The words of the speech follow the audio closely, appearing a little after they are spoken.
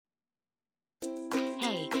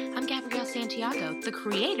Santiago, the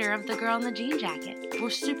creator of The Girl in the Jean Jacket. We're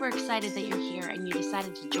super excited that you're here and you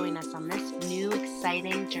decided to join us on this new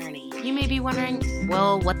exciting journey. You may be wondering,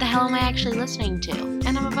 well, what the hell am I actually listening to?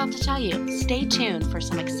 And I'm about to tell you. Stay tuned for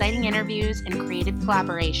some exciting interviews and creative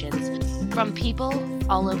collaborations from people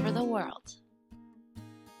all over the world.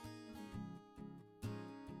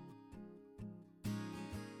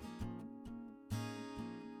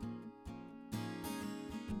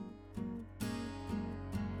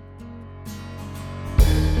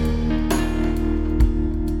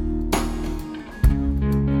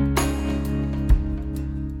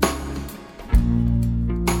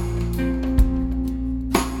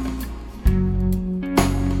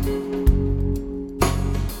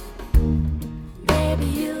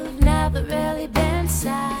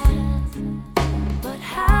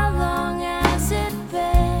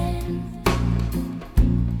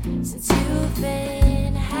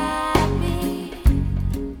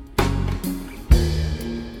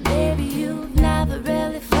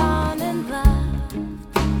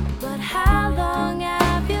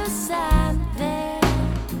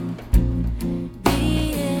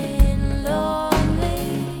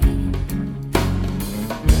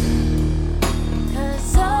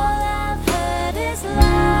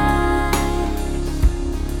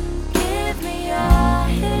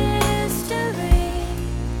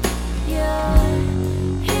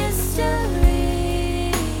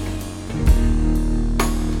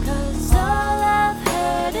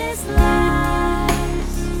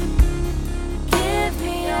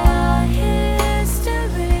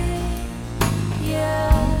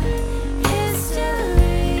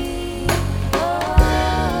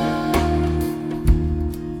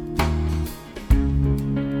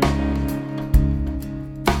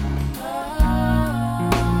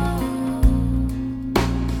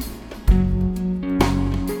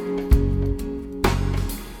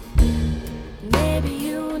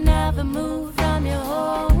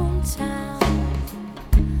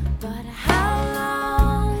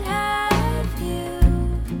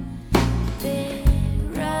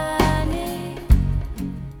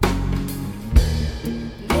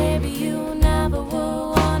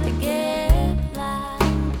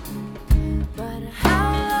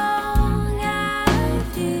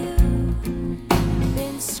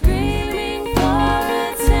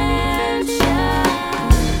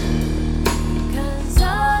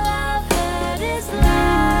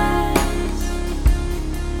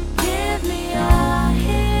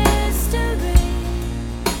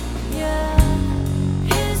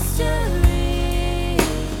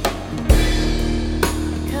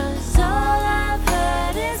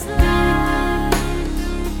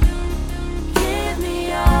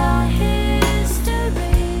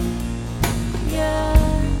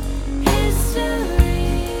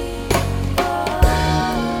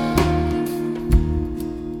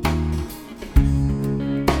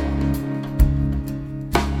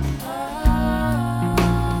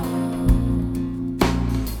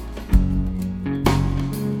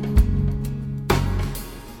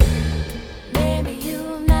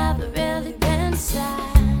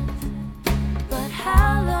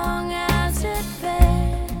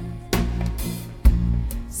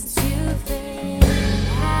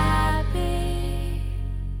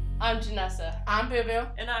 I'm Janessa. I'm Boo-Boo.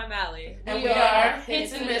 And I'm Allie. And we are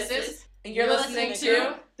Hits and Misses. And you're listening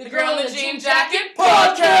to The Girl in the Jean Jacket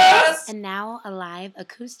Podcast! And now a live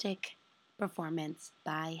acoustic performance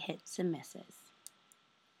by Hits and Misses.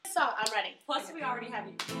 So, I'm ready. Plus, we already have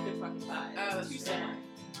good fucking vibes. Oh, that's Too true. similar.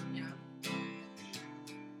 Yeah.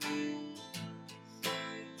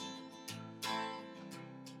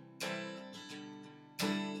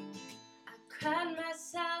 I cried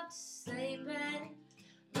myself to sleep in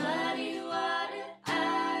muddy water.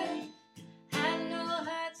 I had no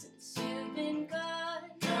heart since you've been gone.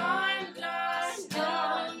 Gone, gone,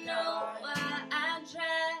 don't know why I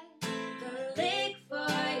drank the lake for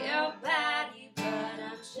your body, but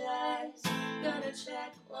I'm just gonna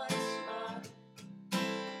check once more.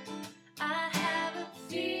 I have a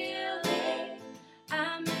feeling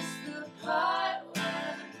I missed the part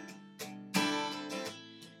where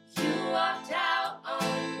you walked out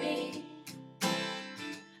on me.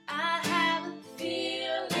 I have a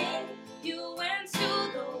feeling you went to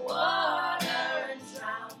the water and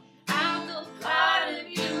drowned out the part of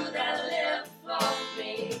you that lived for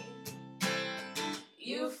me.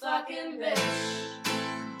 You fucking bitch.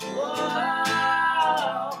 Whoa,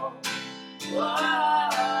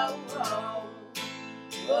 whoa, whoa.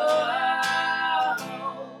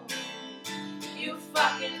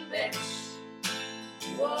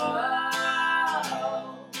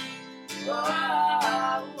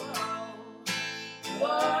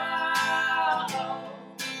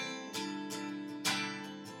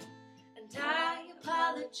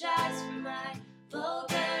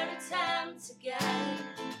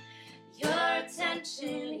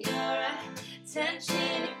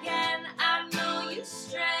 attention again. I know you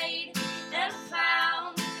strayed and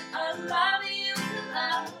found a love you can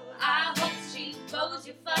love. I hope she blows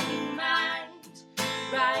your fucking mind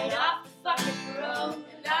right off the fucking road.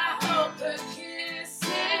 And I hope her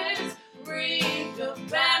kisses reek of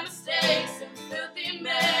bad mistakes and filthy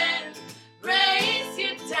men. Raise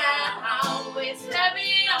you down, weighs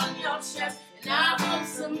heavy on your chest. And I hope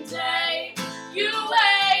someday you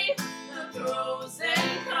weigh the pros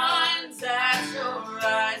and cons as your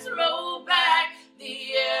eyes roll back.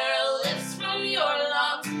 The air lifts from your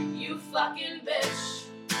lungs, you fucking bitch.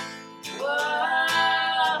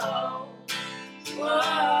 Whoa,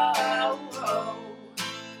 whoa, whoa,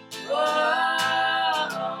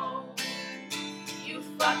 whoa, you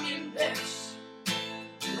fucking bitch.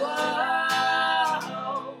 Whoa,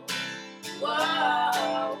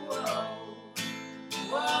 whoa, whoa,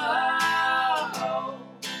 whoa.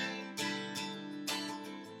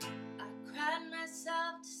 I cried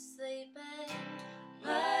myself to sleep in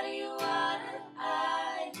muddy water.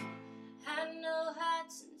 I had no heart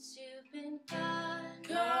since you've been gone.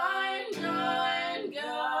 Gone, gone,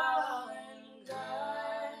 gone,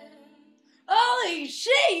 gone. Holy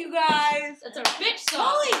shit, you guys! That's our bitch song.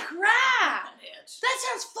 Holy crap! Bitch. That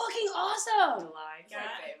sounds fucking awesome! Lie. It's my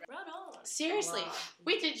favorite. Right on. Seriously. Wow.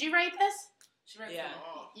 Wait, did you write this? She writes Yeah. them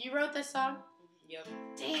all. You wrote this song? Yep.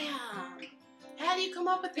 Damn. How do you come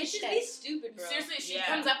up with this Bitches be shit? stupid, bro. Seriously, she Yeah.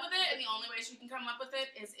 comes up with it, and the only way she can come up with it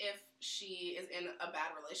is if she is in a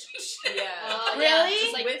bad relationship. Yeah. Really?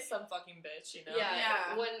 Just Like like, with some fucking bitch, you know? yeah.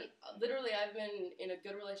 Yeah. When literally I've been in a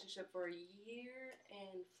good relationship for a year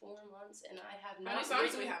and 4 months, and I have How not many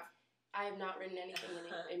songs do we written. have? I have not written anything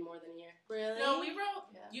in more than a year. Really? No, we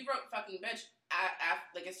wrote. Yeah. You wrote "fucking bitch"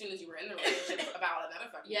 like as soon as you were in the relationship about another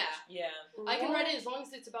fucking Yeah. bitch. Yeah. I can write it as long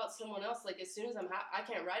as it's about someone else. Like as soon as I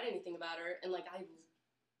can't write anything about her, and like I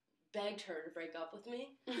begged her to break up with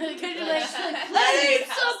me. Because you're Like, like, I I need need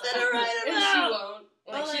something to write And she about. won't.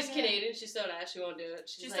 Like Oh my she's God. Canadian, she's so nice, she won't do it.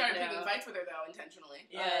 She She's started like, picking no. fights with her though intentionally.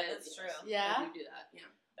 Yeah, that's yes, true. Yeah? I do do that.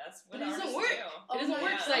 That's But what it doesn't artists work. do. It doesn't my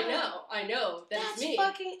work because I God. know that That's it's me.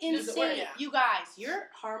 fucking It doesn't work. insane. Yeah. You guys, your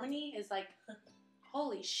harmony is like,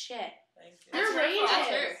 holy shit. Thank you. Your That's her fault. ranges.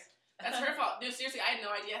 Sure. That's her fault. Dude, seriously, I had no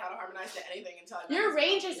idea how to harmonize to anything until I met Your this girl.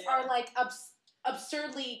 ranges Yeah. are like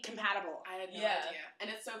absurdly compatible. I had no Yeah. idea. And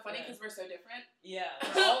it's so funny because we're so different. Yeah.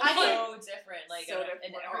 We're all I so different, like So in, different.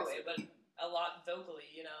 in We're every all way, so but a lot vocally,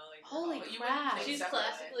 you know. Like Holy But you crap. wouldn't think She's separately.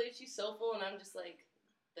 classically, she's soulful, and I'm just like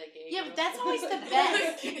gay. Yeah, girl. but that's always the best.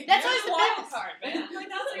 That's You're always the the wild best. card, man. Like,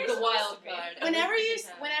 that's what you're The supposed wild to be. card.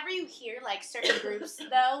 Whenever you hear like certain groups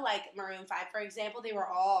though, like Maroon 5 for example, they were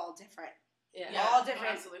all different. Yeah. all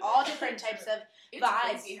different absolutely. all different types of It's vibes.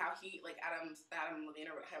 crazy how he, like, Adam Levine,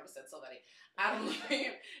 or I almost said Silvetti. Adam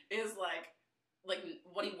Levine is like what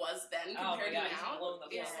he was then Oh my compared god, to he's now. blown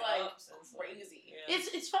the It's fuck like up since, like, crazy. yeah.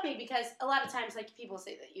 It's funny because a lot of times like people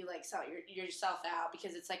say that you like sell yourself out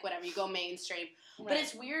because it's like whatever, you go mainstream. But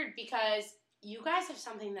it's weird because you guys have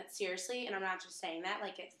something that seriously, and I'm not just saying that,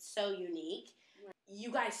 like it's so unique.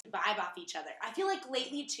 You guys vibe off each other. I feel like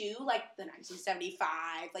lately too, like the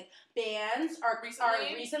 1975, like bands are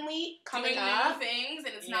recently coming doing up. new things,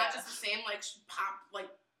 and it's Yeah. not just the same like pop, like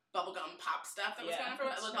bubblegum pop stuff that was Yeah, going for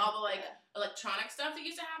that's with true. all the like Yeah. electronic stuff that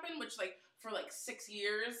used to happen, which like for like 6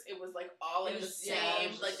 years it was like all It in the was- same. yeah, it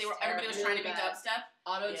was like they were just everybody was terrible. trying to be Really bad. dubstep.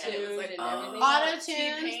 Auto-tuned Yeah, it was like, and oh. everything. Auto-tunes,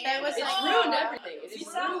 T-Pain, that was It's like ruined everything. It We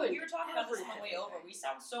is sound. ruined We were talking about this on the way everything. over. We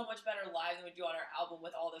sound so much better live than we do on our album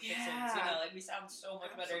with all the fixings. You Yeah. know, like we sound so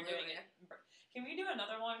much better doing Absolutely. it. Can we do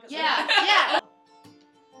another one? 'Cause Yeah, yeah.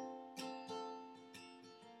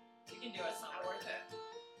 we can do it. It's not worth it.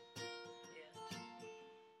 Yeah.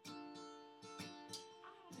 I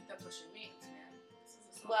don't think that's what she means, man. This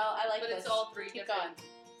is a song. Well, I like But this. it's all three Keep different.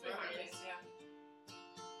 For harmonies, yeah.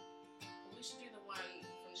 Well, we should do the one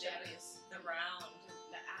from Yeah. Jenny's. The round.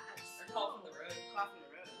 The ads. Or Call from the Road. Call from the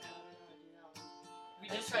road. We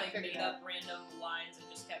Let's just try to like figure made it out. up random lines and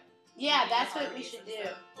just kept. Yeah, doing that's what we harmonies should and do.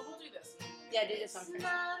 stuff. But we'll do this. Yeah, do this one It's first.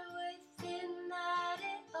 not within that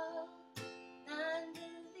at all, not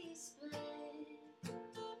really split.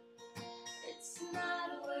 It's not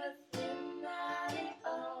within that at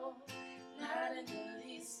all, not in the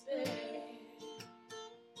least bit.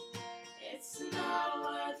 It's not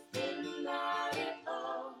within that at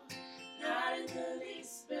all, not in the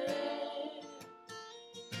least bit.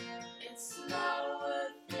 It's not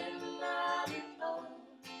within that at all,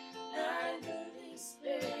 not in the least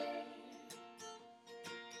bit.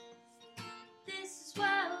 This is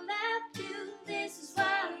why I left you, this is why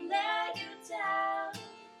I let you down.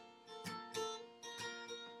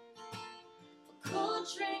 For cold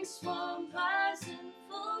drinks, warm bars, and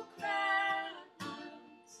full crowds.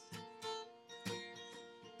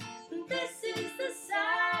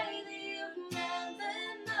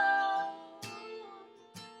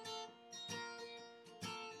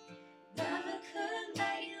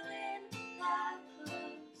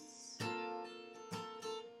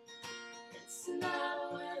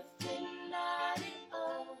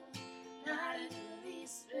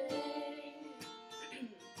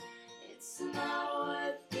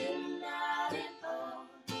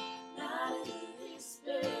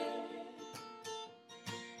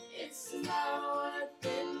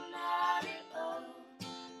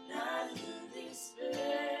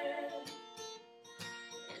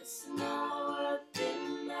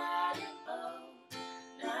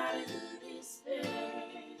 not in despair.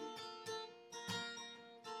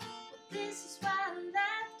 But this is why I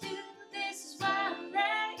left you. This is why I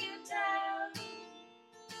let you down.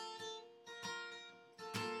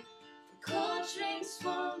 The cold drinks,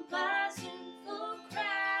 warm bars, and full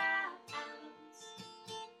crowds.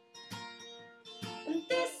 And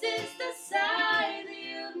this is the side that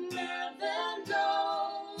you've never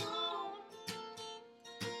known.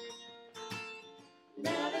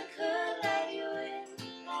 Never could let you in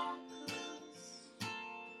that close.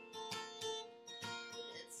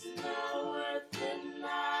 It's not worth it,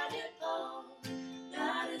 not at all.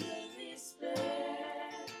 Not in the least bit.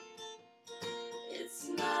 It's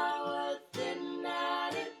not worth it,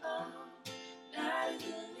 not at all. Not in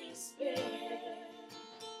the least bit.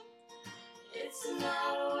 It's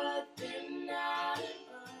not worth it, not at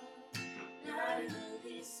all. Not in the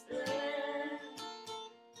least bit.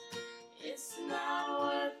 It's not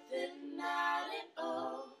worth it, not at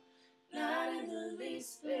all. Not in the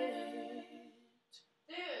least bit.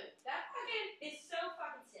 Dude, that fucking is so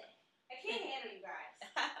fucking sick. I can't handle you guys.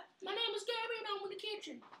 My name is Gabby and I'm in the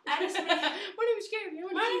kitchen. I just My name is Gabby. I'm in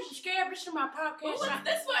the My kitchen. name's Gabby. This is my podcast. What's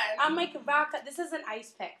this one? I'm making vodka. This is an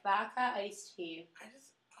ice pick. Vodka iced tea.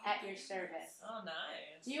 At your service. Oh,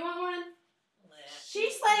 nice. Do you want one? Nah.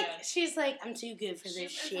 She's like, I'm too good for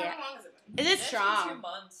this shit. How long has it been? Is it It's been 2 strong?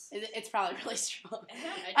 months. It's probably really strong.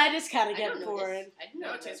 I I just kind of I get don't know bored. this. I didn't No,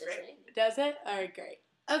 know it tastes this great. thing. Does it? Alright, great.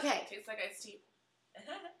 Okay. Tastes like iced tea.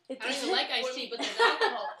 It I don't even like iced tea, but there's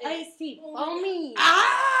alcohol in it. iced tea. Oh Follow my me.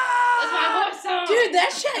 That's my Ah! voice song. Dude,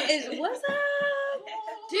 that shit is. What's up?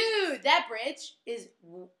 Dude, that bridge is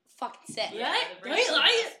fucking sick. Yeah, Right? the bridge Don't you is the like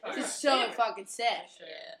best it? part. It's so fucking sick. Sure.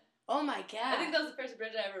 Oh my god. I think that was the first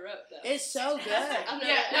bridge I ever wrote, though. It's so good. I've never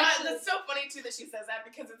Yeah, no, actually- that's so funny too that she says that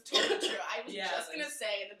because it's totally true. I was Yeah, just like- gonna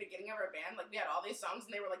say in the beginning of our band, like we had all these songs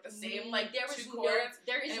and they were like the same, like there was 2 chords.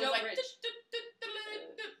 there And is it no was like bridge.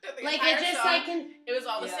 the Like entire it just song. like It was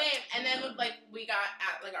all the Yeah. same, and then like we got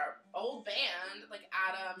at like our old band, like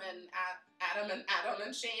Adam and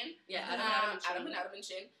Shane. Yeah, Adam and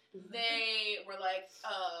Shane. They were like,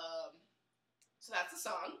 so that's the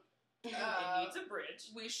song. It needs a bridge.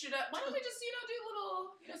 We should. Why don't we just do a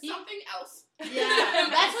little something else? Yeah,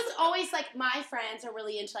 that's what's always like. My friends are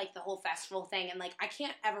really into like the whole festival thing, and like I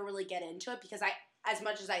can't ever really get into it because as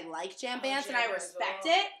much as I like jam bands and I jam bands, respect oh.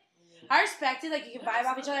 it, I respect it. Like you can vibe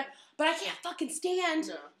off each other, but I can't fucking stand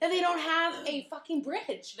No. that they don't have a fucking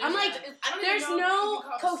bridge. I'm like, I don't there's even know no if you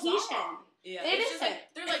can call it a cohesion. song. Yeah. It It's just isn't. like,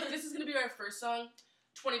 they're like, this is gonna be our first song.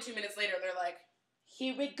 22 minutes later, they're like,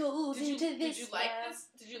 Here it goes did you into this. like world. this?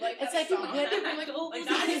 Did you like It's that like, song? what- I'm like, oh, Like, this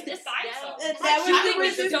that is is the side song. That was I the think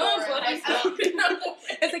bridge. it's Don't for it. what I I don't know.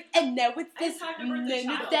 It's like, and now with I this, just talked over the none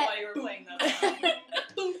child of that. while you were playing that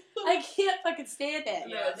song. I can't fucking stand it.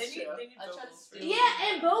 No, Yeah, it's they need true. they need I tried to vocals. for steal it. Yeah,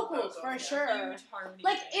 and vocals for Yeah. sure. Huge harmony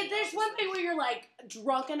Like, thing, if there's one thing where you're like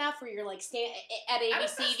drunk enough, where you're like stand at At a ABC, the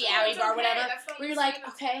festival, Alley it's Bar, okay. whatever, That's the where only you're like, thing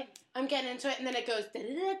that's- okay, I'm getting into it, and then it goes da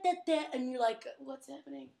da da da da, and you're like, what's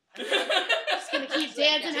happening? Just gonna keep It's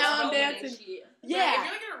like, dancing yeah, how I'm just dancing. shit. Yeah. If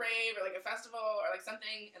you're like at a rave or like a festival or like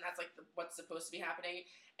something, and that's like what's supposed to be happening,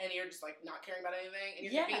 and you're just like not caring about anything, and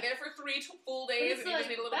you're Yeah. gonna be there for 3 full days, it's and you just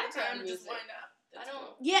like need a little bit of time to background just music. wind up. I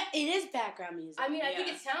don't. Yeah, it is background music. I mean, I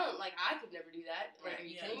think Yeah. it's talent. Like I could never do that. Like, Right, are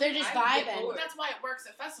you yeah. kidding me? They're just I would get vibing. bored. That's why it works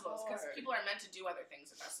at festivals, because Hard. people are meant to do other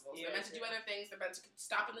things at festivals. Yeah, They're meant to do yeah. other things. They're meant to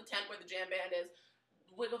stop in the tent where the jam band is,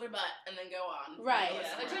 wiggle their butt, and then go on. Right. And go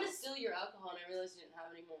Yeah. I somewhere tried to else. steal your alcohol and I realized you didn't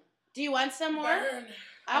have any more. Do you want some more? Burn.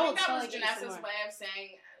 I will think that totally was get you some Janessa's more. way of saying,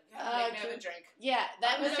 make me good. another drink. Yeah,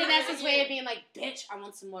 that I'm was gonna Vanessa's give way you- of being like, bitch, I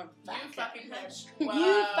want some more vodka. You fucking bitch. You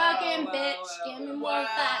Wow, fucking wow, bitch, wow, give me wow. more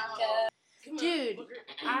vodka. Come on, Dude, Booker.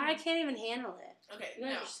 I can't even handle it. Okay, You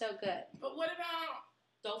guys no. are so good. But what about...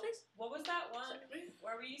 Dollface? What was that one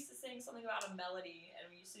where we used to sing something about a melody and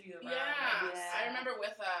we used to do the Yeah, round? Yeah. I remember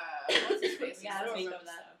with, what's his face? Yeah, I don't Make remember up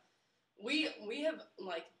that. stuff. We have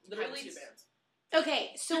like Had literally 2 bands.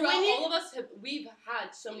 Okay, so throughout when you... all of us we've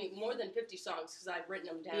had so many more than 50 songs because I've written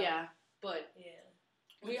them down. Yeah. But Yeah.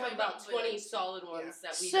 we have about 20 solid ones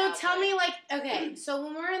that we. So tell me, like, okay, so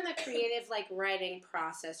when we're in the creative, like, writing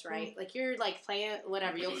process, right? Like, you're, like, playing,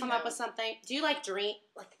 whatever, you'll come up with something. Do you, like, dream?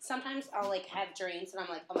 Like, sometimes I'll, like, have dreams, and I'm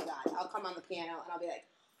like, oh, my God. I'll come on the piano, and I'll be like,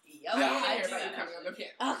 I Yeah, want to I hear do about you that. coming on the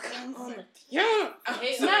piano. oh, come on the piano.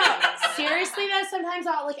 Okay, No, seriously, though, sometimes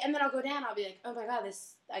I'll, like, and then I'll go down, I'll be like, oh, my God,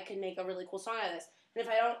 I could make a really cool song out of this. And if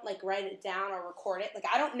I don't, like, write it down or record it, like,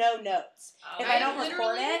 I don't know notes. If I don't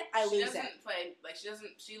record it, I she lose doesn't it. play, like, she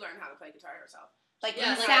learned how to play guitar herself. Like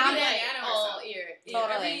Yeah, you like, sounded piano all herself. ear.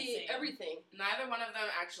 Totally. Everything. Neither one of them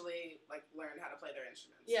actually like learned how to play their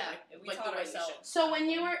instruments. Yeah. like, We like taught the way ourselves. should. So when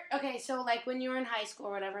you were when you were in high school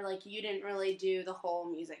or whatever, like you didn't really do the whole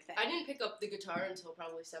music thing. I didn't pick up the guitar until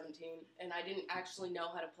probably 17, and I didn't actually know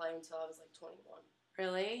how to play until I was like 21.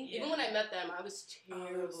 Really? Even when I met them, I was Oh, that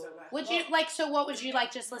terrible. was so bad. Would you like? So what would you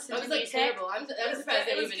like? Just listen I to was like music? terrible. I'm surprised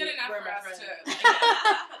It they was even good enough were for my us friends.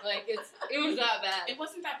 to. Like it was that bad. It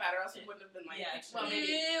wasn't that bad, or else we wouldn't have been like. Yeah, well, maybe.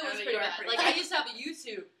 It was I mean, pretty you were bad. pretty Like bad. I used to have a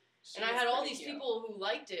YouTube, She and I was had all pretty these cute. people who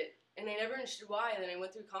liked it, and I never understood why. And then I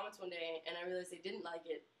went through comments one day, and I realized they didn't like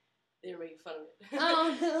it. They were making fun of it.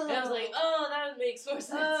 Oh no. And I was like, oh, that makes more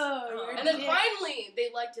sense. Oh, you're And then dick. finally, they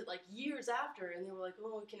liked it like years after, and they were like,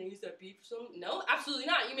 "Oh, can I use that beat for something?" No, absolutely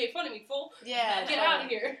not. You made fun of me, fool. Yeah. Get out of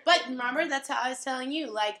here. But remember, that's how I was telling you.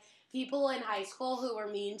 Like people in high school who were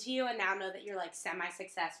mean to you and now know that you're like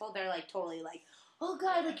semi-successful. They're like totally like, "Oh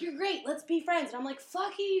God, like you're great. Let's be friends." And I'm like,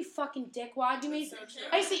 "Fuck you, you fucking dickwad. You made." So true.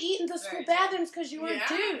 I used to eat in the school Very true. bathrooms because you were a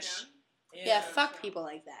douche. Yeah, so fuck true. people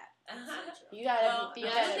like that. Uh-huh. You gotta Well, be I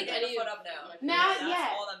better. don't think any any of- foot up now. Now, That's yeah.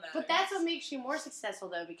 all that matters. But that's what makes you more successful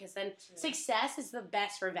though, because then success is the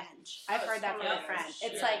best revenge. I've heard that from a totally friend. is.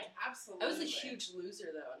 It's Yeah. like, Absolutely. I was a huge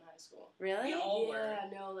loser though in high school. really? We all were.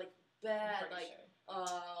 Yeah, no, like bad, I'm pretty like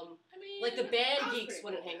sure. I mean, like the band I was geeks pretty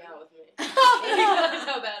wouldn't cool, hang yeah. out with me. Oh, That's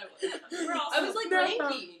how bad it was. We're all I was like No.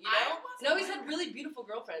 lanky, you know? I wasn't And I always had lanky. really beautiful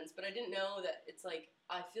girlfriends, but I didn't know that it's like,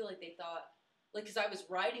 I feel like they thought, like, because I was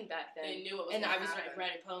writing back then, They knew it was and gonna I was happen.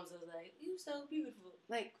 writing poems, I was like, "You so beautiful,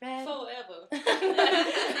 like red. forever." They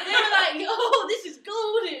were like, "Oh, this is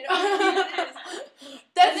golden." Oh, it is.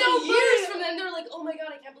 That's And then so years funny. from then, they were like, "Oh my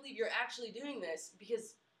god, I can't believe you're actually doing this,"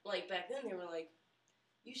 because like back then they were like,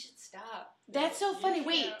 "You should stop." That's so You funny. can't.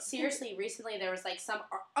 Wait, seriously, recently there was like some.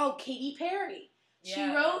 Oh, Katy Perry. She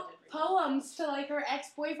Yeah, wrote I did read that. poems to like her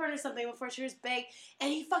ex-boyfriend or something before she was big,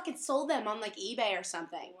 and he fucking sold them on like eBay or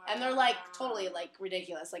something. And they're like Wow. totally like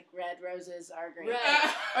ridiculous, like red roses are green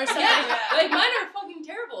Right. or something. Yeah, Yeah. like mine are fucking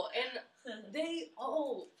terrible, and they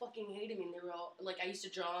all fucking hated me. And they were all like, I used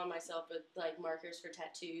to draw on myself with like markers for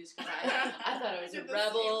tattoos because I thought I was a Did the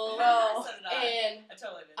rebel, Oh. So did I. and I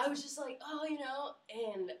totally did. I was just like, oh, you know,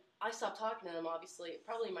 and I stopped talking to them. Obviously,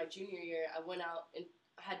 probably my junior year, I went out and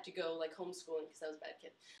had to go like homeschooling because I was a bad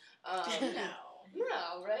kid.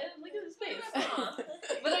 No, right? Look at his face. Aw.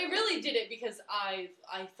 But I really did it because I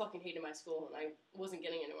fucking hated my school and I wasn't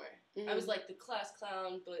getting anywhere. I was like the class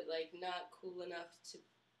clown, but like not cool enough to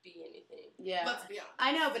be anything. Yeah. Let's be honest.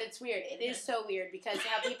 I know, but it's weird. It is so weird because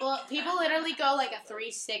how people literally go like a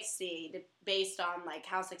 360 based on like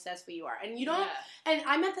how successful you are, and you don't. Yeah. And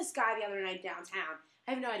I met this guy the other night downtown.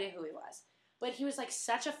 I have no idea who he was, but he was like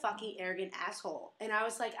such a fucking arrogant asshole. And I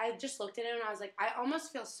was like, I just looked at him and I was like, I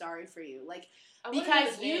almost feel sorry for you, like I wanna know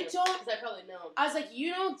because his you name, don't. 'cause I probably know him. I was like,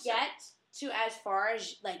 you don't get to as far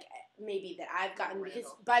as like maybe that I've gotten because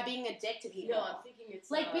by being a dick to people. No, I'm thinking it's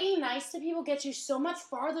Like being nice to people gets you so much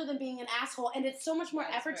farther than being an asshole, and it's so much more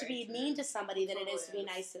That's effort to very be true. mean to somebody than it is to Totally be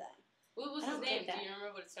is. nice to them. What was I his don't name? think that. Do you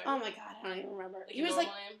remember what it started? Oh my god, I don't even remember. Like He a was like,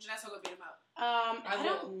 normal name? Janessa will go beat him up. I will.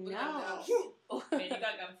 don't Look know. him down. Man, you got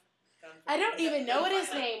gun. I don't even know what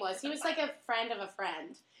his name was. He was like a friend of a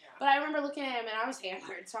friend. Yeah. But I remember looking at him and I was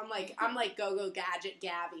hammered, so I'm like go gadget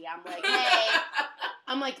Gabby. I'm like, hey,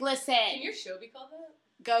 I'm like, Can listen, your show be called that?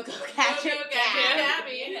 go gadget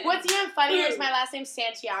Gabby. Gabby. What's even funnier is my last name's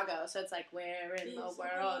Santiago, so it's like, where in the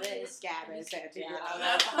world is Gabby Santiago?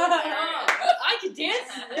 That's Oh, I could dance.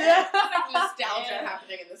 Yeah. It's like nostalgia Yeah.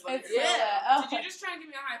 happening in this It's living room. so, Did you just try and give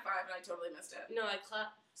me a high five and I totally missed it? No, I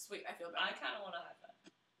clap. Sweet, I feel I bad. kind of want to high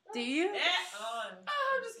five. do you? Yeah. Oh, Oh,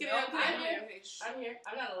 I'm just kidding. Nope. I'm kidding. I'm here.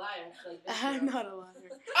 I'm not a liar. Like this I'm girl. not a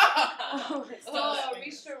liar. Oh. Oh, I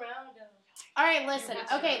reached around. All right, listen. You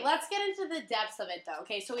want Okay, to- let's get into the depths of it, though.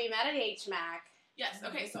 Okay, so we met at HMAC. Yes.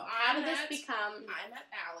 Okay. So How did this become? I met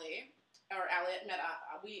Allie, or Allie met.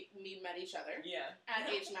 We met each other Yeah. at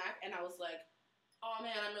HMAC, and I was like, "Oh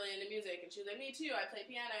man, I'm really into music," and she was like, "Me too. I play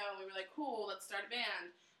piano." And we were like, "Cool, let's start a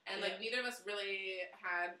band." And like neither of us really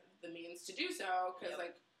had the means to do so because Yep.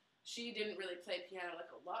 like she didn't really play piano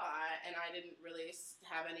like a lot, and I didn't really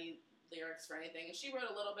have any lyrics for anything. And she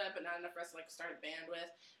wrote a little bit, but not enough for us to like start a band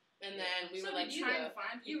with. And then we So were like did you, trying though. to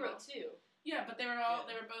find You people. wrote too. Yeah, but they were all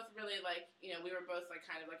Yeah. they were both really like we were both like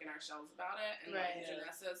kind of like in our shells about it, and Right. like Yeah.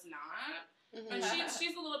 Janessa's not. Mhm. And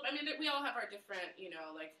she's a little. I mean, we all have our different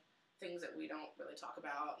like things that we don't really talk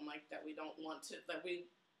about, and like that we don't want to that we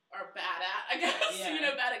are bad at. I guess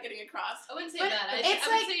Yeah. bad at getting across. I wouldn't say But that. it's I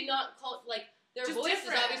like- would say not called like their Just voices.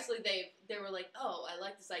 different. Obviously, they were like, oh, I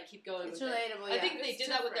like this. I keep going. It's with it. relatable. I Yeah. think if they It's did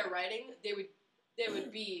that with their different. writing, they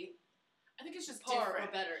would be. I think it's just par different.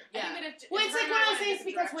 or better. I Yeah. think that Well, it's like her and one I of those went in a things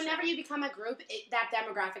because different whenever direction. you become a group, that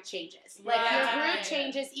demographic changes. Like your Right. group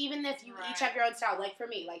changes, even if you each Right. have your own style. Like for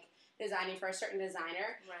me, like designing for a certain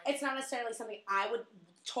designer, Right. it's not necessarily something I would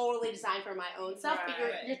totally design for my own self. But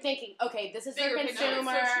Right. you're thinking, okay, this is Bigger their picture. No,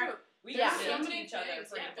 consumer. it's so true. We Yeah. There's yeah. so many each other things.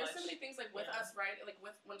 pretty Yeah, there's so much. many things like with Yeah. us writing, like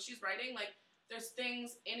with when she's writing, like there's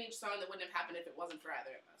things in each song that wouldn't have happened if it wasn't for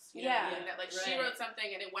either of us. You know what I Yeah. mean? That like she Right. wrote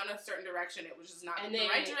something and it went a certain direction, it was just not And the they-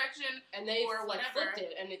 right direction, And they or like whatever. flipped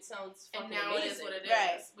it, and it sounds fucking and now amazing. it is what it is,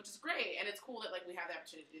 Right. which is great, and it's cool that like we have the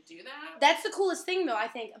opportunity to do that. That's the coolest thing, though, I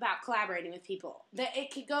think, about collaborating with people. That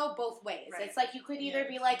it could go both ways. Right. It's like you could either Yeah.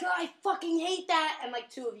 be like, oh, I fucking hate that, and like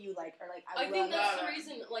two of you like are like, I I love think that. that's the that.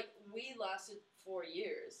 reason, like, we lasted 4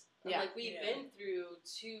 years. And, Yeah. like, we've Yeah. been through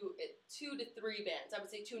two to three bands. I would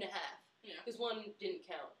say 2.5. Yeah. Because one didn't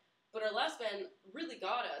count. But our last band really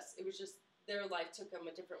got us. It was just their life took them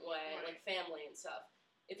a different way, Right. like family and stuff.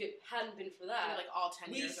 If it hadn't been for We that, were, like all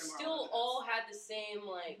 10 we years or more. still older than all us. had the same,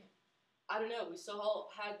 like, I don't know, we still all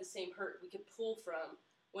had the same hurt we could pull from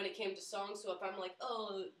when it came to songs. So if I'm like,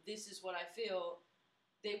 oh, this is what I feel,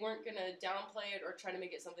 they weren't gonna downplay it or try to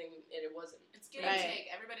make it something it wasn't. It's give Right. and take.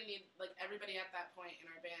 Everybody at that point in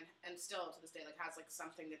our band, and still to this day, like has like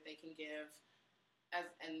something that they can give,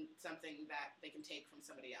 and something that they can take from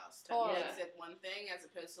somebody else. To Totally. makes it one thing as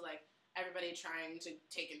opposed to like everybody trying to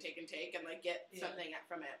take and like get Yeah. something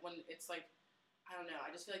from it. When it's like, I don't know.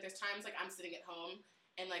 I just feel like there's times like I'm sitting at home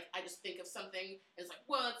and like I just think of something. And it's like,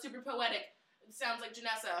 whoa, it's super poetic. It sounds like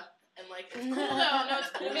Janessa. And like it's cool though. No,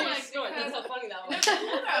 it's cool. It made me Like, snort. That's because- how funny that no, was. it's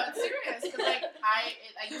cool though. It's serious. Cause like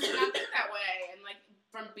I used to not think that way, and like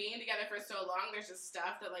from being together for so long, there's just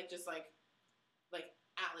stuff that like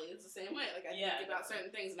Allie is the same way. Like I Yeah, think about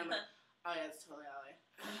certain things, and I'm like, oh yeah, it's totally Allie.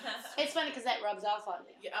 It's funny because that rubs off on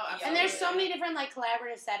you. Yeah, oh, absolutely. And there's so many different like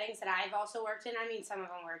collaborative settings that I've also worked in. I mean, some of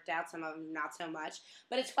them worked out, some of them not so much.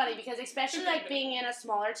 But it's funny because especially like being in a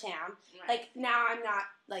smaller town, Right. like now I'm not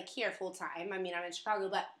like here full time. I mean, I'm in Chicago,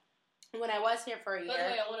 but when I was here for a By the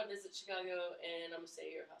way, year. I want to visit Chicago, and I'm gonna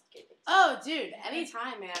stay at your house to cake things. Oh, dude,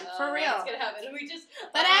 anytime, man, for real. It's gonna happen. We just.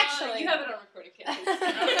 But actually- you have it on recording. Kate.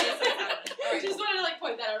 Okay, Just wanted to like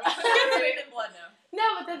point that out. Wait in blood now. No,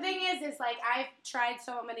 but the thing is like I've tried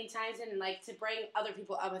so many times and like to bring other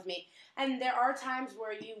people up with me, and there are times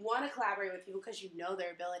where you want to collaborate with people because you know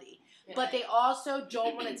their ability, but they also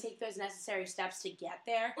don't want to take those necessary steps to get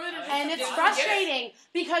there, Or they're just and it's fucking frustrating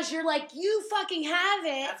because you're like, you fucking have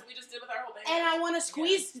idiots. it, That's what we just did with our whole band. and I want to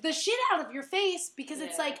squeeze the shit out of your face because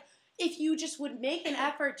it's Yeah. like if you just would make an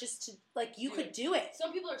effort just to like you could do it.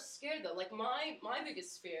 Some people are scared though. Like my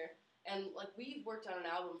biggest fear, and like we've worked on an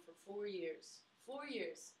album for 4 years. 4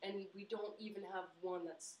 years, and we don't even have one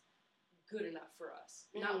that's good enough for us.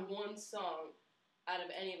 Not one song out of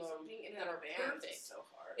any of them being in that our are band perfect. is so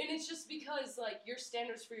hard. And it's just because like your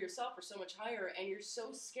standards for yourself are so much higher, and you're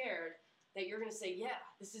so scared that you're gonna say, yeah,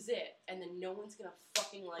 this is it, and then no one's gonna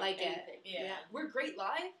fucking like it. anything. Yeah. We're great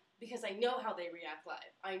live because I know how they react live.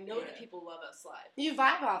 I know Yeah. that people love us live. You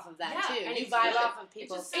vibe off of that Yeah, too. and You it's vibe good. off of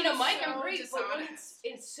people. just In a sounds mic, so I'm great, but when dishonest.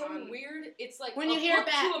 it's so weird, it's like When a you hear book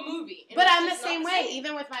back- to a movie. and But it's I'm the just not same the way, same.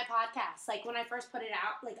 even with my podcast. Like when I first put it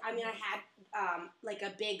out, like I mean, I had like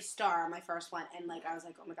a big star on my first one, and like I was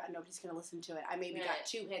like, oh my god, nobody's gonna listen to it. I maybe Right. got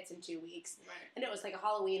 2 hits in 2 weeks, Right. and it was like a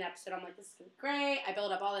Halloween episode. I'm like, this is gonna be great. I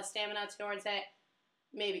built up all the stamina towards it.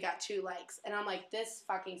 Maybe got 2 likes, and I'm like, this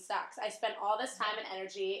fucking sucks. I spent all this time and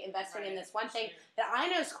energy investing in Right. this one thing that I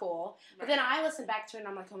know is cool, but then I listen back to it and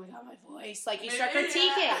I'm like, oh my god, my voice. Like you start Yeah.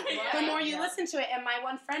 critiquing Yeah. the more you Yeah. listen to it. And my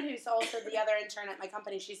one friend who's also the other intern at my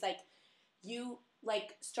company, she's like, you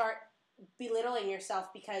like start belittling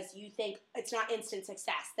yourself because you think it's not instant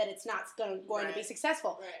success, that it's not going to be Right.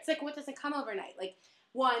 successful. Right. It's like, what doesn't come overnight? Like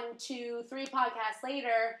 1, 2, 3 podcasts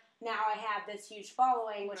later, now I have this huge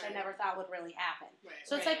following, which I Right. never thought would really happen. Right.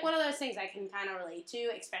 So it's Right. like one of those things I can kind of relate to,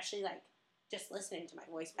 especially like just listening to my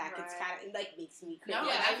voice back. It's Right. kind of like makes me cringe. No,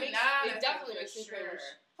 Yeah, I it think makes- that it definitely makes me sure. cringe.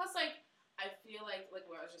 Plus, like, I feel like what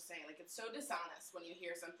I was just saying, like, it's so dishonest when you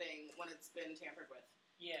hear something when it's been tampered with.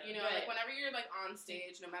 Yeah. You know, Right. like, whenever you're, like, on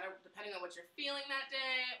stage, no matter, depending on what you're feeling that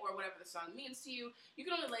day or whatever the song means to you, you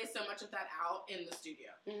can only lay so much of that out in the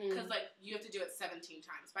studio. Mhm. Because, like, you have to do it 17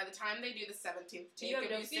 times. By the time they do the 17th take You have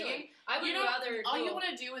of no you feeling. singing, I would you don't, rather all do you a- want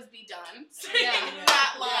to do is be done singing Yeah.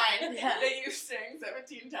 that Yeah. line Yeah. that you sing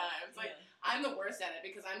 17 times. Like, Yeah. I'm the worst at it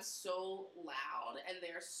because I'm so loud and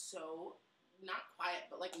they're so not quiet,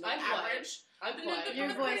 but like I'm quiet. average. I'm quiet. Your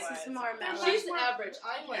voice Quiet. is more mellow. She's average.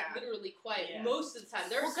 I'm like Yeah. literally quiet Yeah. most of the time.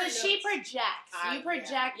 There Well, are certain because she notes- projects. Yeah. You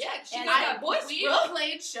project. Yeah, she and got I- that voice, We've bro.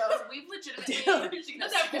 played shows. We've legitimately. Dude. She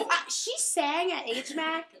got that voice. She sang at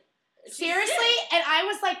HMAC. She Seriously? did. And I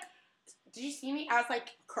was like did you see me? I was like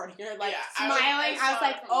recording her, like Yeah, smiling. I was saw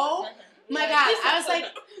like, it from oh the- my god. I was like,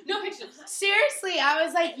 no pictures. seriously. I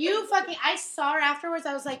was like, you fucking. I saw her afterwards.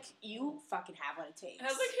 I was like, you fucking have what it takes. I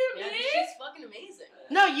was like, who, Yeah, me? she's fucking amazing.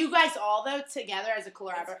 No, you guys all though together as a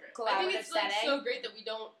great. I think collaborative it's like setting. so great that we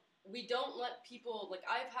don't let people, like,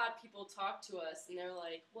 I've had people talk to us and they're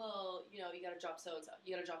like, well, you know, you gotta drop so and so,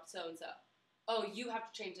 you gotta drop so and so. Oh, you have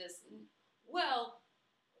to change this. Well,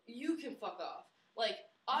 you can fuck off. Like,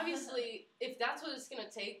 obviously, if that's what it's gonna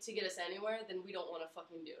take to get us anywhere, then we don't want to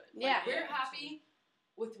fucking do it. Like, Yeah. we're happy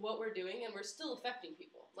with what we're doing, and we're still affecting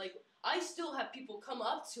people. Like, I still have people come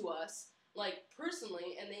up to us, like,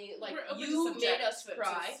 personally, and they, like, We're open to you made us to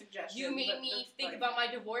cry. suggestions, You made but me that's think fine. about my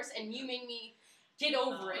divorce, and you made me get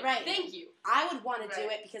over it. Right. Thank you. I would want to do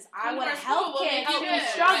Right. it because I Come to want to our school, help we'll kids make who you good.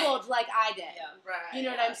 struggled like I did. Yeah. Right. You know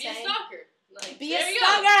what yeah. I'm Be a saying? stalker. Like, Be a there you go.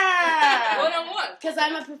 stalker. One-on-one. Because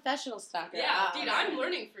I'm a professional stalker. Yeah, dude, I'm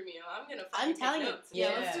learning from you. I'm gonna. I'm fucking telling take you. notes. Yeah,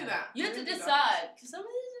 Yeah. let's do that. You have to We're gonna do decide. Cause some of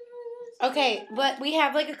these are. Okay, but we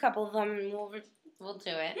have like a couple of them, and we'll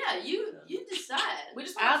do it. Yeah, you decide. We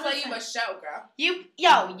just I'll want to play you a listen. show, girl. You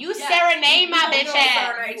Yeah. serenade my No, bitch no, ass.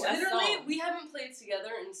 sorry. Literally, we haven't played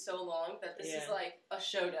together in so long that this is Yeah. like a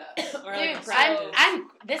show to us. Or Dude, like practice.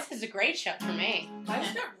 this is a great show for me. I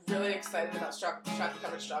just got really excited about chocolate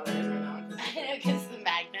covered strawberries right now. I know, because the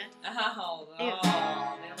magnet. Oh, Ew.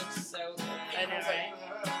 they look so good. I know, right?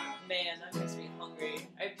 Man, that makes me hungry.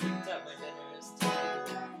 I puked up my dinners too.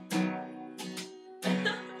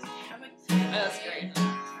 That's great.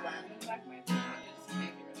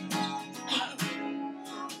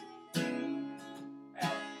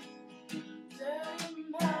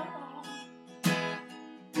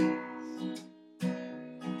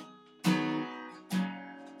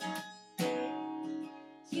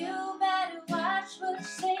 You better watch what you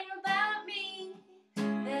say about me.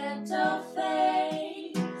 That dough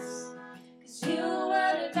face. 'Cause you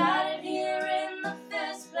weren't invited here in the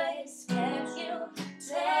first place. Can't you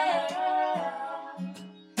tell?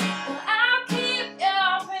 Well, I'll keep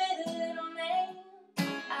your pretty little name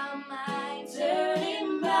out my dirty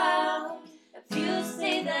mouth. If you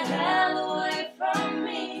stay the hell away from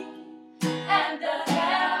me. And the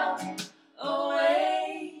hell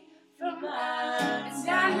away from us. And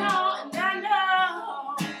I know, and I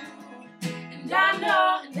know, and I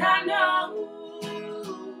know, and I know,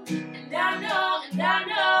 and I know, and I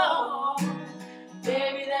know,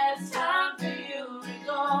 baby, that it's time for you to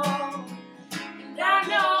go. And I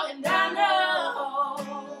know, and I know,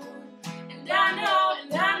 and I know,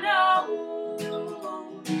 and I know,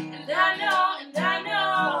 and I know, and I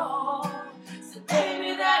know, so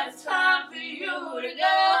baby, that it's time for you to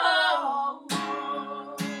go.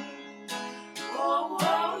 Whoa,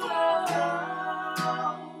 whoa, whoa.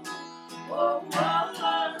 Whoa, whoa,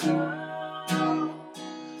 whoa.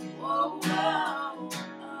 Whoa, whoa, whoa.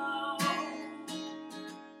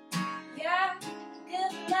 Yeah,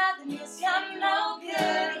 good for nothing, yes, you're no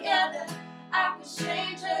good. Yeah, the I'm a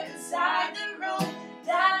stranger inside the room.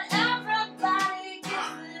 That everybody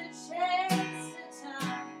gets a chance to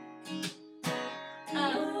time.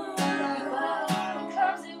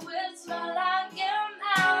 Comes in with smile out your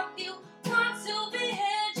mouth. You want to be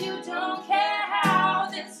hid, you don't care how.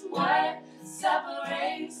 That's what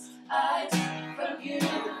separates us from you.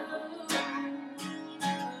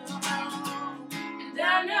 And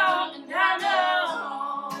I know, and I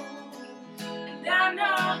know, and I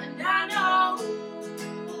know, and I know,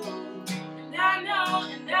 and I know,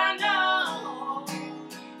 and I know,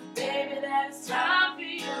 baby, that it's time for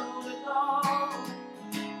you to go.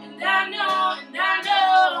 And I know, and I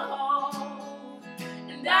know,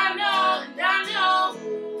 and I know, and I know,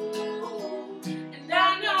 and I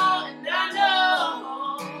know, and I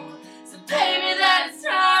know, so baby, that it's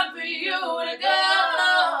time for you to go.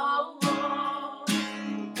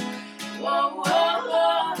 Whoa, whoa, whoa,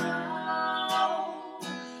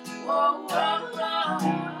 whoa, whoa, whoa,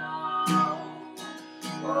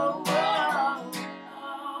 whoa, whoa.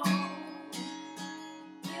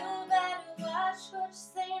 You better watch what you're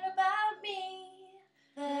saying about me.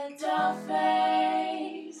 That doll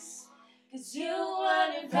face. 'Cause you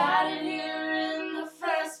weren't invited here in the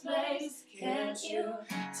first place. Can't you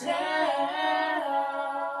tell?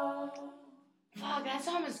 Fuck, that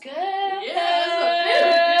song was good. Yeah, that's a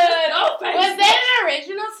good. Was that an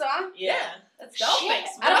original song? Yeah. That's Shit.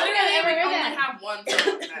 Dollface. I don't think I've Literally, ever we heard only that. have one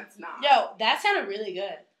song that's not. Yo, that sounded really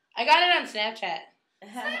good. I got it on Snapchat.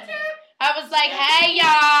 I was like, hey y'all,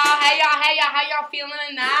 how y'all feeling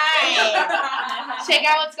tonight? Check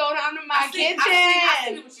out what's going on in my kitchen. I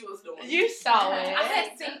see what she was doing. You saw it. I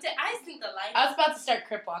synced the light. I was about to start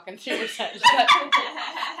crip walking through your set.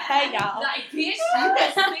 Hey y'all. Like, bitch, you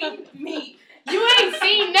have seen me. You ain't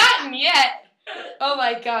seen nothing yet. Oh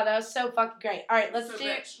my god, that was so fucking great. All right, let's do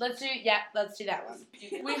that one.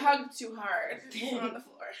 We hugged too hard on the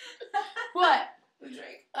floor. What? The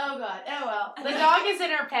drink. Oh god. Oh well. The dog is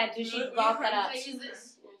in her pen, so she brought that up. Can I use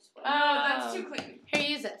this? Oh, That's too clean. Here,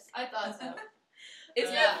 use this. I thought so.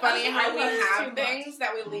 Isn't Yeah. it funny how we I thought it was have too things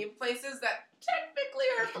that we leave places that technically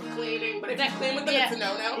are for cleaning, but if you clean with them, Yeah. it's a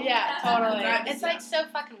no-no? Yeah, totally. That- It's like so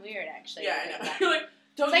fucking weird, actually. Yeah, I know. You're like,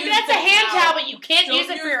 don't It's like use that's a the hand towel. towel, but you can't Don't use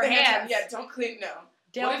it for your the hand towel. hands. Yeah, don't clean. No.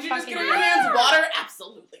 Don't What did you just fucking get on do your that. hands? Water?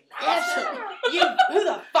 Absolutely not. Absolutely. Who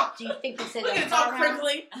the fuck do you think this is? Look at it, it's all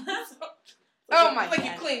crinkly. Oh my like god.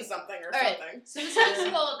 you cleaned something or All right. something. So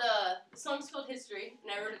the song's called History, and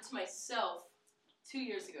I wrote it to myself 2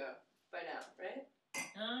 years ago by now, right?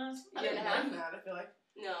 I Year and a half? didn't that, I feel like.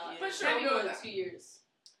 No, But it's sure, probably go more with than that. 2 years.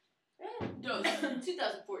 No,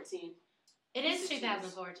 2014. It is 6 years.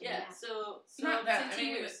 2014. Yeah, so not that. it's I been 2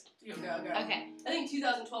 mean, years. you go. Okay. I think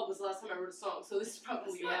 2012 was the last time I wrote a song, so this is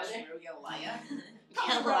probably Not about it. true, you liar. You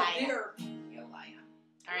Right liar. there. You liar.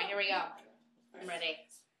 All right, here we go. I'm ready.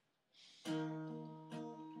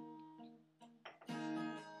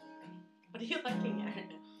 What are you looking at?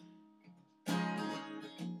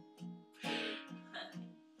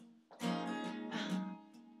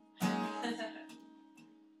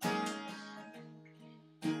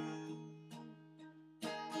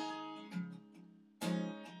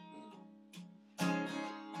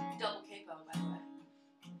 Double capo, by the way.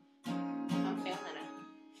 I'm feeling it.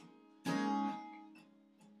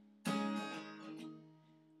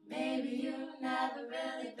 Maybe you've never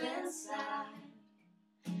really been sad,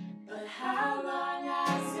 but how long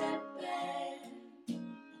has it been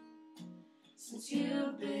since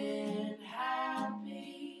you've been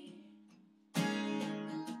happy?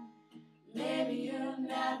 Maybe you've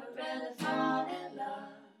never really fallen in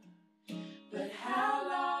love, but how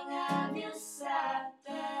long have you sat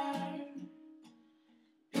there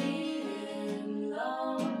being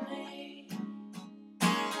lonely?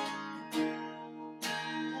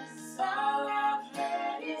 'Cause all I've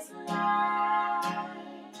heard is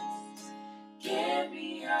lies. Give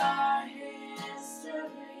me your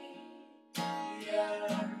history, your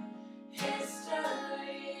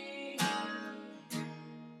history.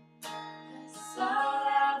 'Cause all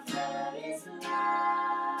I've heard is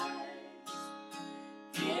lies.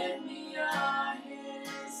 Give me your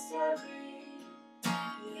history,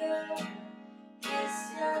 your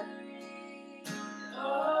history.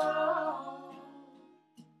 Oh.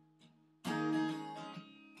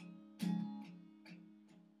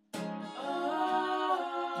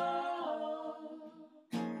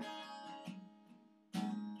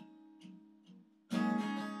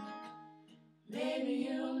 Maybe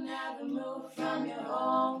you'll never move from your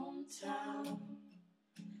hometown,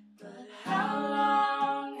 but how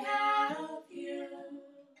long have you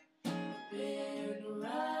been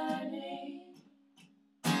running?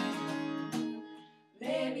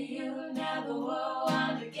 Maybe you never will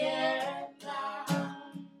want to get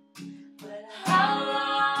down, but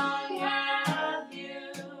how long have you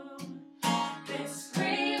been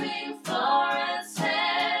screaming for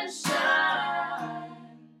attention?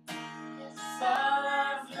 'Cause all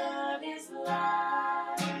I've heard is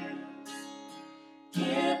lies.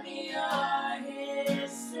 Give me your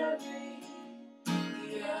history,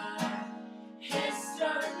 your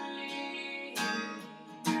history.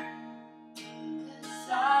 'Cause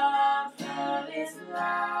all I've heard is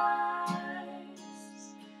lies.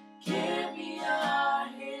 Give me your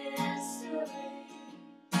history,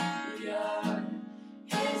 your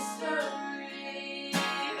history.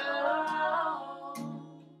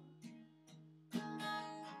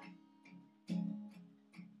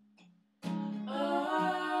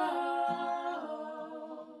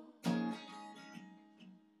 Oh.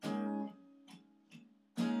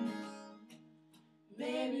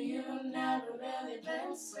 Maybe you've never really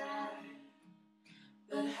been sad,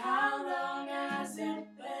 but how long has it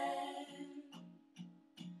been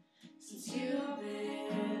since you've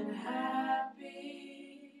been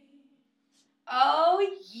happy? Oh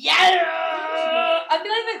yeah! I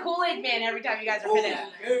feel like the Kool-Aid Man every time you guys are finished.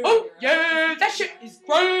 Oh yeah! That shit is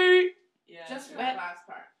great. Yeah. Just for What? the last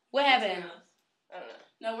part. What happened? I don't know.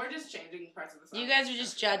 No, we're just changing parts of the song. You guys are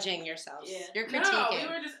just judging yourselves. Yeah. You're No, critiquing. we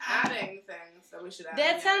were just adding things that we should add.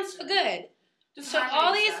 That in. sounds good. Just So harmony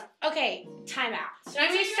all these, stuff. okay, time out. So Can I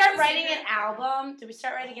did we tell you start guys a writing secret? an album? Did we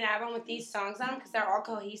start writing an album with these songs on them? Because they're all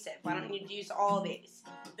cohesive. Why don't you use all of these?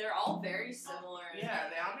 They're all very similar. Yeah,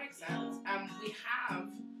 they all make sense. We have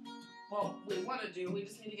what we want to do. We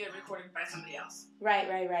just need to get it recorded by somebody else. Right.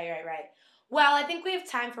 Well, I think we have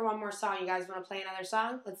time for one more song. You guys want to play another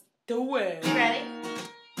song? Let's do it. You ready?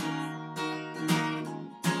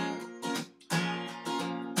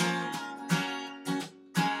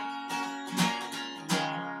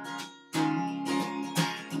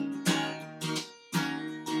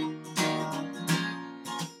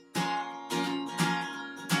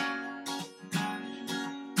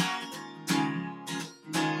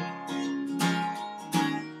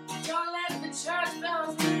 Don't let the church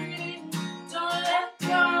bells ring. Don't let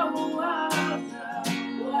go of the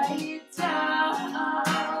white doves.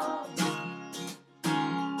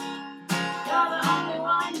 You're the only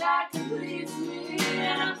one that completes me,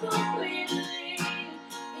 and I'm completely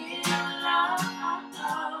in love.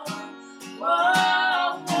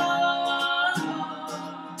 Whoa, whoa.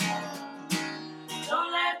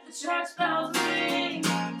 Don't let the church bells ring.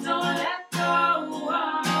 Don't let go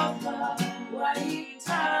of the white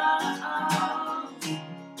doves.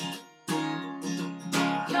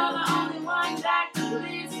 You're the only one that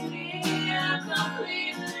completes me, and I'm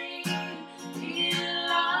completely in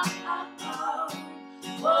love.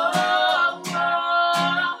 Whoa,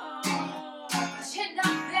 whoa. Chin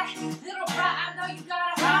up that little brat, I know you got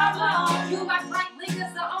a problem. You act like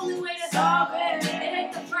niggas the only way to solve it. It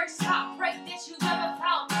ain't the first heartbreak that you ever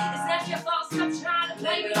felt. It's not your fault, stop trying to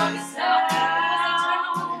blame it on yourself. It was a turn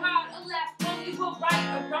on the card, a left when you were right,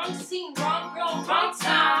 the wrong scene, wrong girl, wrong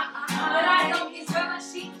time. What I know is what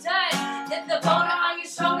she does. That the boulder on your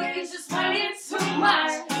shoulder is just weighing too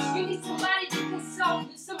much. You need somebody to console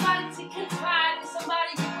you, somebody to confide in,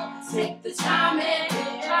 somebody who will take the time and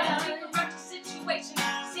try to reconstruct your situation,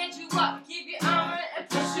 set you up, give you armor, and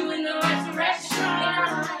push you in the right direction. And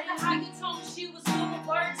I like how you told me she was moving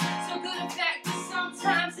words, so good in fact that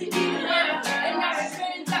sometimes it even hurt. And now she's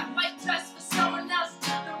wearing that white dress for someone else.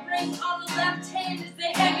 The ring on the left hand is the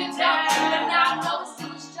hanging down. And now I know it's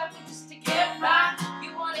still a struggle just to get by.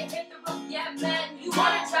 You wanna hit the road, yeah man, you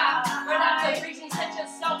wanna try. But after reaching such a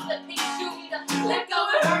soul, the peace you need to let go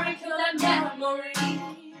of her and kill that memory.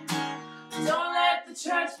 Don't let the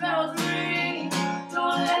church bells ring.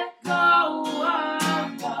 Don't let go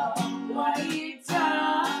of the white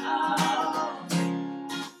doves.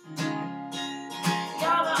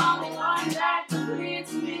 You're the only one that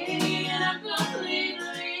completes me, and I'm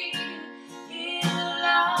completely in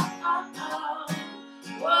love.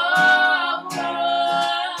 Whoa, whoa.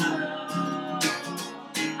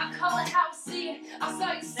 I call it how I see it. I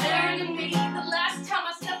saw you staring at me the last time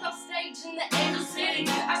I stepped off stage in the Angel City.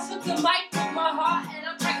 I took the mic with my heart and I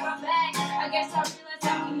cracked my back. I guess I realized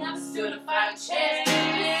that we never stood a fighting chance.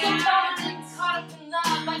 So far I didn't caught up in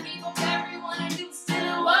love. I gave up everyone I knew, still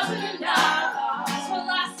it wasn't enough. So I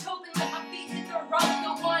lost hope and let my feet hit the road.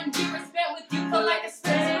 The 1 year I spent with you felt like I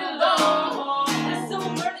spent it alone. I still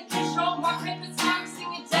learning to control my cravings, I'm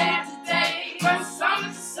singing day after day, from song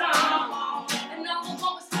to song. And all the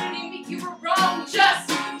moments when you meet you were wrong. Just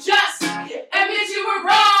admit you were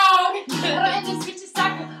wrong. And this vicious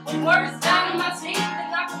cycle of words down in my teeth,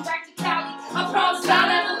 and I come back to Cali. I promise I'll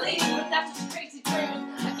never leave, but that's just crazy dreaming.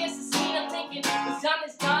 I guess the scene I'm thinking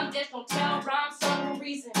is done. There's no tell rhyme, so no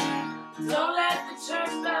reason. Don't let the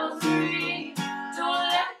church bells ring. Don't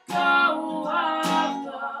let go of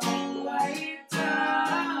the white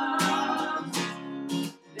doves.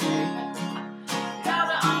 You're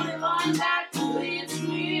the only one that completes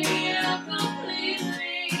me, and I'm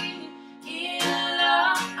completely in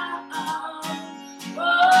love.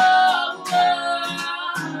 Whoa, whoa.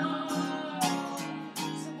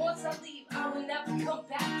 So once I leave, I will never come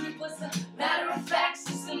back. It was a matter of fact,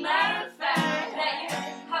 just a matter of fact.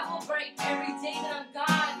 I will break every day that I'm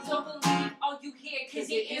gone. Don't believe all you hear, cause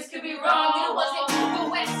your ears could be wrong. It wasn't the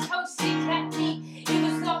West Coast, she kept me. It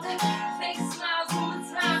was all the fake smiles all the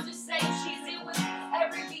time. Just say cheesy with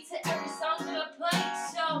every beat to every song that I played.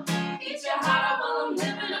 So eat your heart out while I'm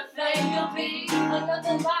living a fame. You'll be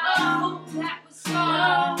another lie.